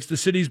 It's the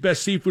city's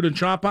best seafood and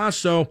chop house,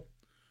 so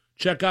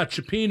check out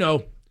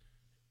Cipino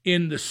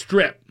in the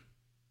Strip.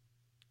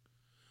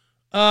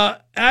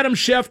 Adam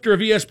Schefter of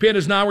ESPN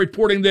is now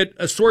reporting that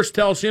a source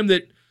tells him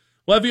that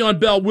Le'Veon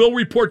Bell will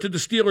report to the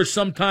Steelers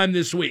sometime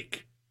this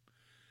week.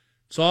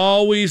 It's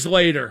always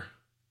later.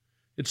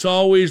 It's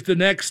always the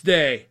next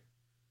day,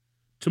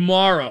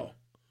 tomorrow,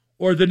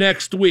 or the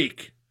next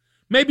week.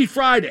 Maybe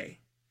Friday.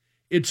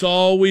 It's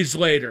always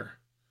later.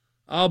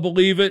 I'll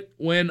believe it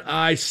when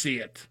I see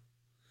it.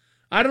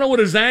 I don't know what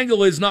his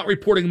angle is not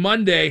reporting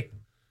Monday,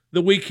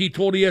 the week he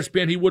told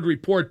ESPN he would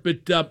report,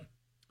 but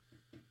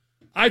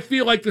I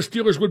feel like the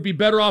Steelers would be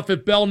better off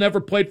if Bell never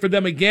played for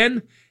them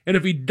again. And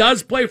if he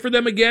does play for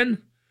them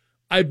again,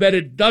 I bet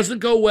it doesn't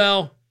go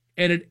well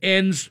and it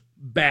ends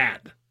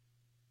bad.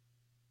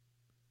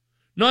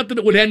 Not that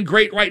it would end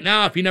great right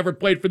now if he never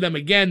played for them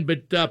again,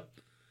 but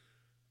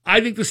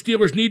I think the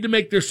Steelers need to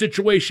make their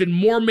situation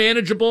more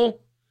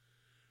manageable.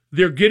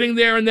 They're getting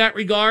there in that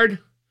regard.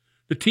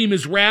 The team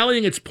is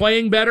rallying. It's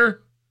playing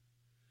better.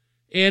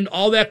 And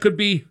all that could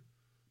be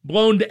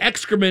blown to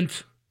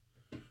excrement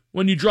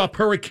when you drop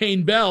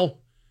Hurricane Bell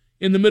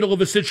in the middle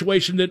of a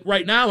situation that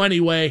right now,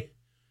 anyway,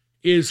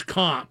 is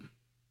calm.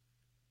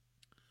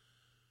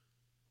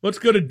 Let's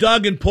go to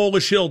Doug in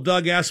Polish Hill.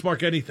 Doug, Ask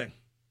Mark Anything.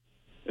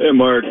 Hey,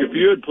 Mark, if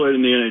you had played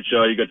in the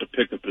NHL, you got to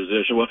pick a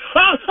position. Well,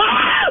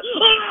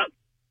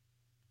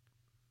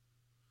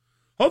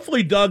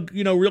 hopefully Doug,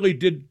 really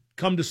did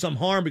come to some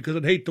harm, because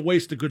I'd hate to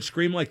waste a good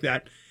scream like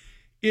that.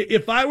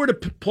 If I were to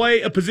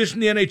play a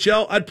position in the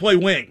NHL, I'd play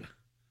wing.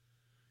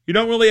 You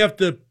don't really have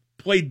to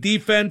play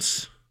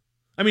defense.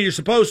 I mean, you're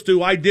supposed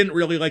to. I didn't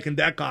really like in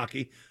deck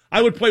hockey.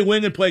 I would play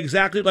wing and play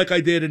exactly like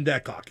I did in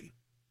deck hockey.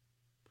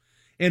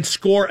 And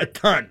score a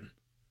ton,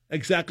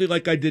 exactly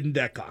like I did in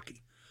deck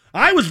hockey.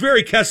 I was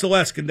very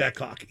Kessel-esque in deck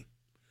hockey.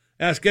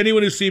 Ask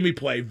anyone who's seen me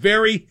play.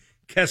 Very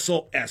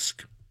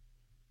Kessel-esque.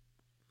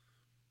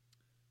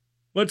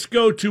 Let's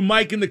go to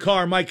Mike in the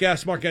car. Mike,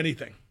 Ask Mark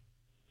Anything.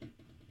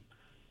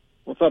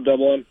 What's up,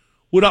 Double M?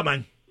 What up,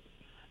 man?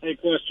 Hey,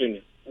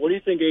 question. What do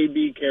you think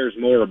AB cares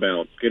more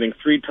about? Getting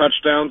 3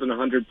 touchdowns and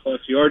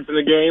 100-plus yards in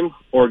a game,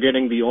 or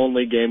getting the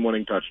only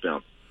game-winning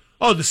touchdown?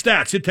 Oh, the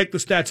stats. He'd take the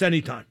stats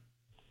anytime.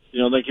 You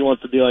don't think he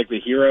wants to be like the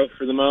hero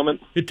for the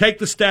moment? He'd take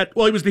the stat.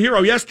 Well, he was the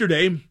hero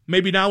yesterday.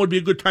 Maybe now would be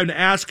a good time to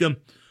ask him.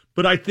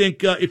 But I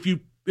think if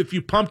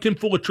you pumped him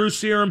full of truth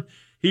serum,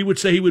 he would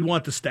say he would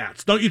want the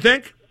stats. Don't you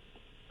think?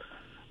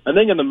 I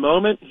think in the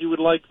moment he would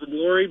like the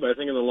glory, but I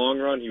think in the long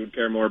run he would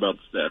care more about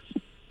the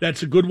stats.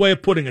 That's a good way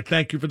of putting it.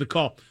 Thank you for the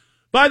call.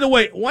 By the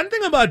way, one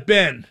thing about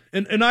Ben,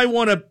 and I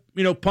want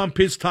to pump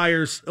his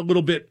tires a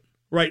little bit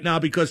right now,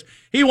 because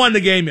he won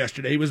the game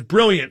yesterday. He was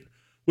brilliant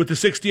with the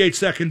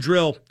 68-second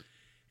drill.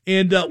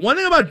 And one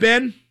thing about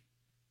Ben,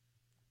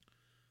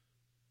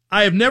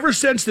 I have never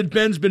sensed that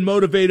Ben's been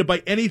motivated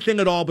by anything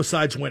at all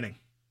besides winning.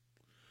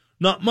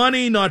 Not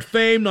money, not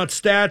fame, not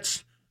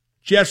stats,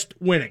 just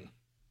winning.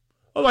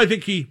 Although I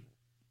think he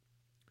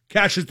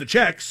cashes the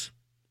checks.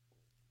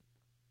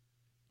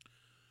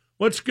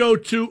 Let's go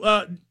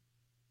to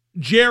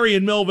Jerry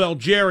in Millville.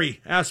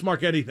 Jerry, Ask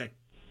Mark Anything.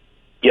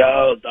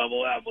 Yo,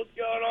 Double M, what's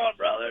going on,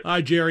 brother?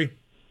 Hi, Jerry.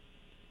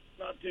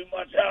 Not too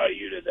much. How are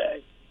you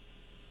today?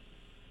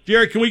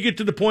 Jerry, can we get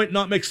to the point and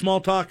not make small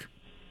talk?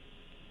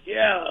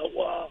 Yeah,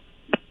 well,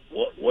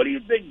 what do you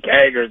think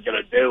Kager's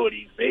going to do when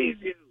he sees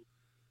you?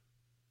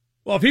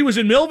 Well, if he was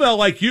in Millville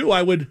like you,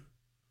 I would.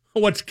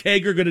 What's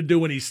Kager going to do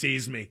when he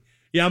sees me?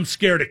 Yeah, I'm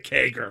scared of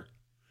Kager.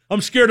 I'm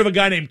scared of a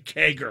guy named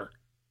Kager.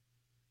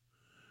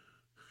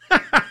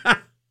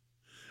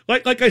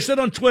 Like I said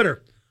on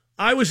Twitter,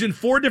 I was in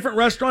 4 different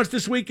restaurants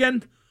this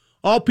weekend.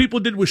 All people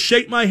did was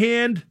shake my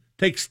hand,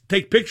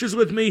 take pictures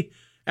with me,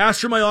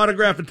 ask for my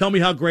autograph, and tell me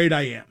how great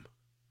I am.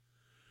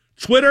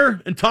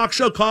 Twitter and talk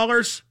show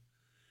callers,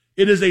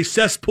 it is a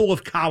cesspool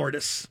of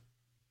cowardice.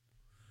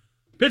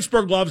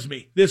 Pittsburgh loves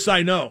me. This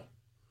I know.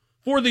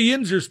 For the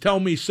Yinzers tell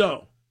me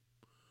so.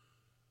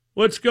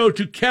 Let's go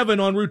to Kevin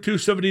on Route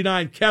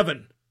 279.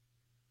 Kevin.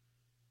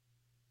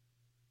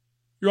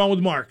 You're on with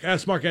Mark.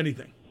 Ask Mark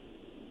anything.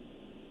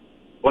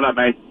 What up,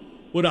 man?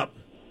 What up?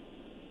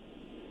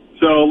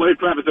 So let me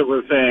preface it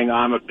with saying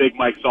I'm a big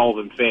Mike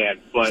Sullivan fan.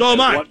 But so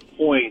am I. At what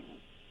point,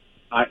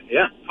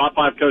 top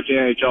 5 coach in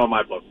the NHL in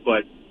my book.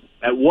 But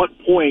at what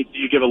point do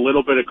you give a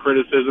little bit of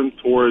criticism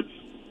towards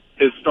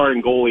his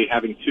starting goalie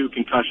having 2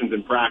 concussions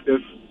in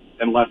practice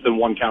in less than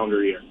 1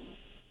 calendar year?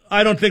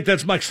 I don't think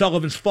that's Mike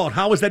Sullivan's fault.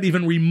 How is that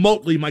even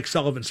remotely Mike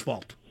Sullivan's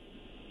fault?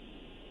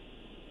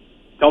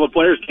 Tell the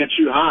players can't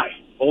shoot high.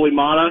 Holy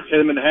Mata hit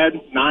him in the head,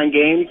 9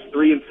 games,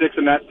 3 and 6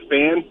 in that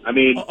span. I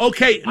mean,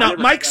 okay. Now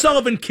Mike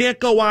Sullivan can't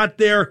go out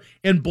there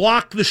and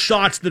block the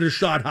shots that are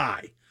shot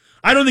high.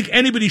 I don't think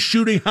anybody's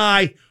shooting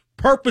high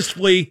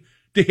purposefully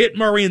to hit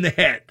Murray in the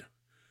head.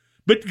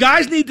 But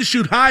guys need to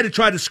shoot high to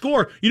try to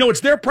score. You know, it's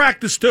their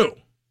practice too.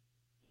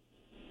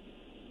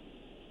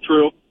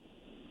 True.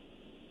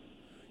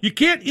 You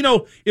can't,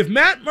 if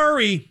Matt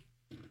Murray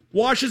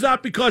washes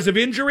out because of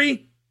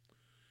injury,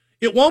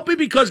 it won't be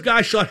because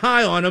guys shot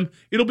high on him.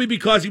 It'll be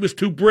because he was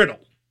too brittle.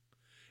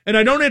 And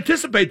I don't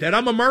anticipate that.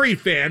 I'm a Murray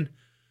fan,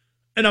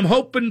 and I'm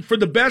hoping for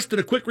the best and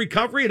a quick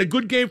recovery and a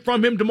good game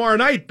from him tomorrow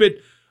night. But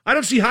I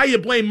don't see how you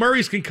blame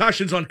Murray's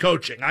concussions on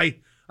coaching. I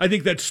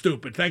think that's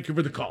stupid. Thank you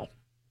for the call.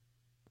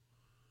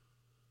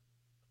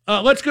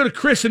 Let's go to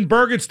Chris in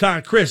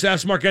Bergenstown. Chris,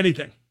 ask Mark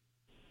anything.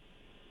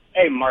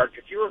 Hey, Mark,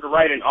 if you were to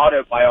write an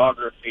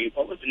autobiography,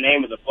 what would the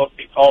name of the book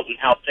be called and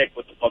how thick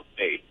would the book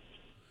be?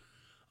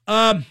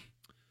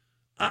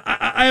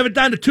 I have it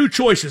down to 2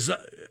 choices.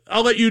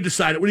 I'll let you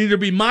decide. It would either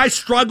be My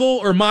Struggle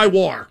or My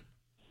War.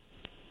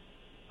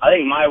 I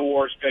think My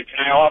War is good.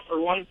 Can I offer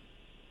one?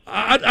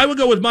 I would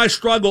go with My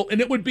Struggle, and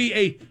it would be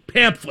a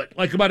pamphlet,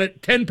 like about a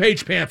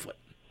 10-page pamphlet.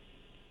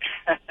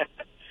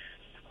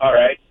 All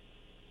right.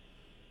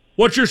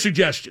 What's your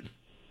suggestion?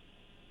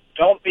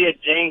 Don't Be a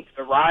Dink,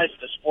 The Rise of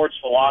the Sports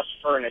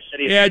Philosopher in a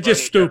City of... Yeah,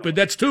 just stupid.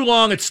 That's too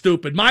long. It's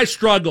stupid. My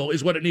Struggle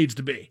is what it needs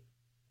to be.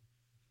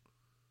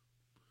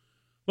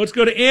 Let's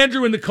go to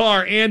Andrew in the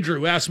car.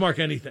 Andrew, ask Mark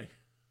anything.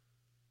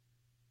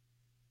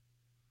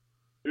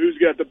 Who's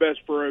got the best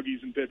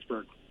pierogies in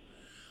Pittsburgh?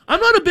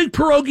 I'm not a big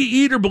pierogi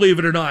eater, believe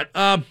it or not.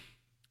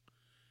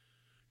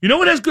 You know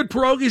what has good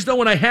pierogies, though?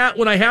 When I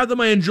have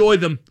them, I enjoy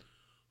them.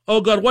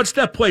 Oh, God, what's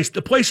that place?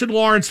 The place in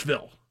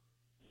Lawrenceville.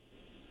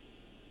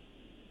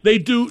 They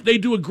do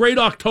a great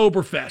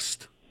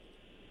Oktoberfest.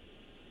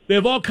 They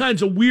have all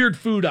kinds of weird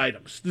food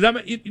items. Does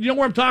that you know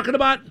what I'm talking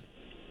about?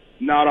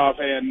 Not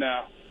offhand,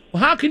 no.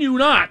 Well, how can you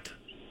not?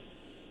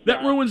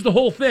 That ruins the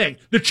whole thing.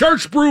 The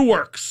Church Brew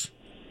Works.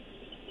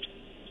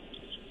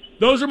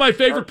 Those are my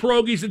favorite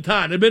pierogies in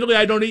town. Admittedly,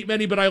 I don't eat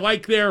many, but I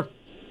like their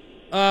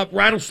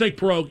rattlesnake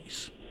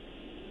pierogies.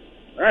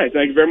 All right,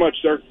 thank you very much,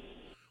 sir.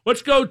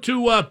 Let's go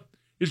to,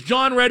 is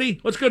John ready?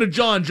 Let's go to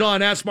John.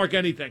 John, ask Mark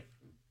anything.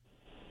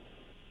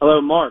 Hello,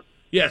 Mark.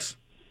 Yes.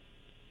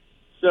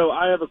 So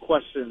I have a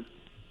question.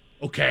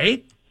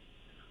 Okay.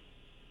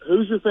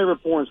 Who's your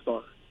favorite porn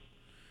star?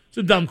 It's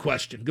a dumb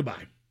question.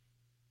 Goodbye.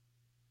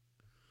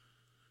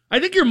 I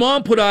think your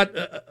mom put out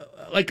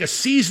like a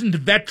seasoned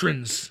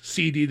veterans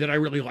CD that I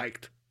really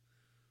liked.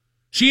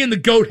 She and the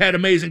GOAT had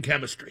amazing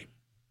chemistry.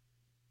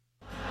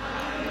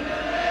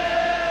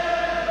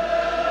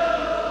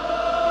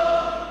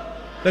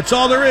 That's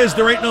all there is.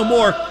 There ain't no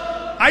more.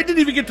 I didn't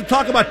even get to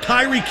talk about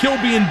Tyree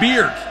Kilby and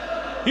Beard.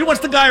 He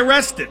wants the guy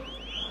arrested.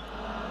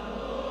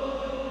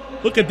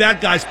 Look at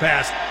that guy's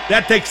pass.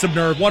 That takes some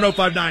nerve.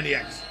 105.9 The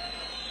X.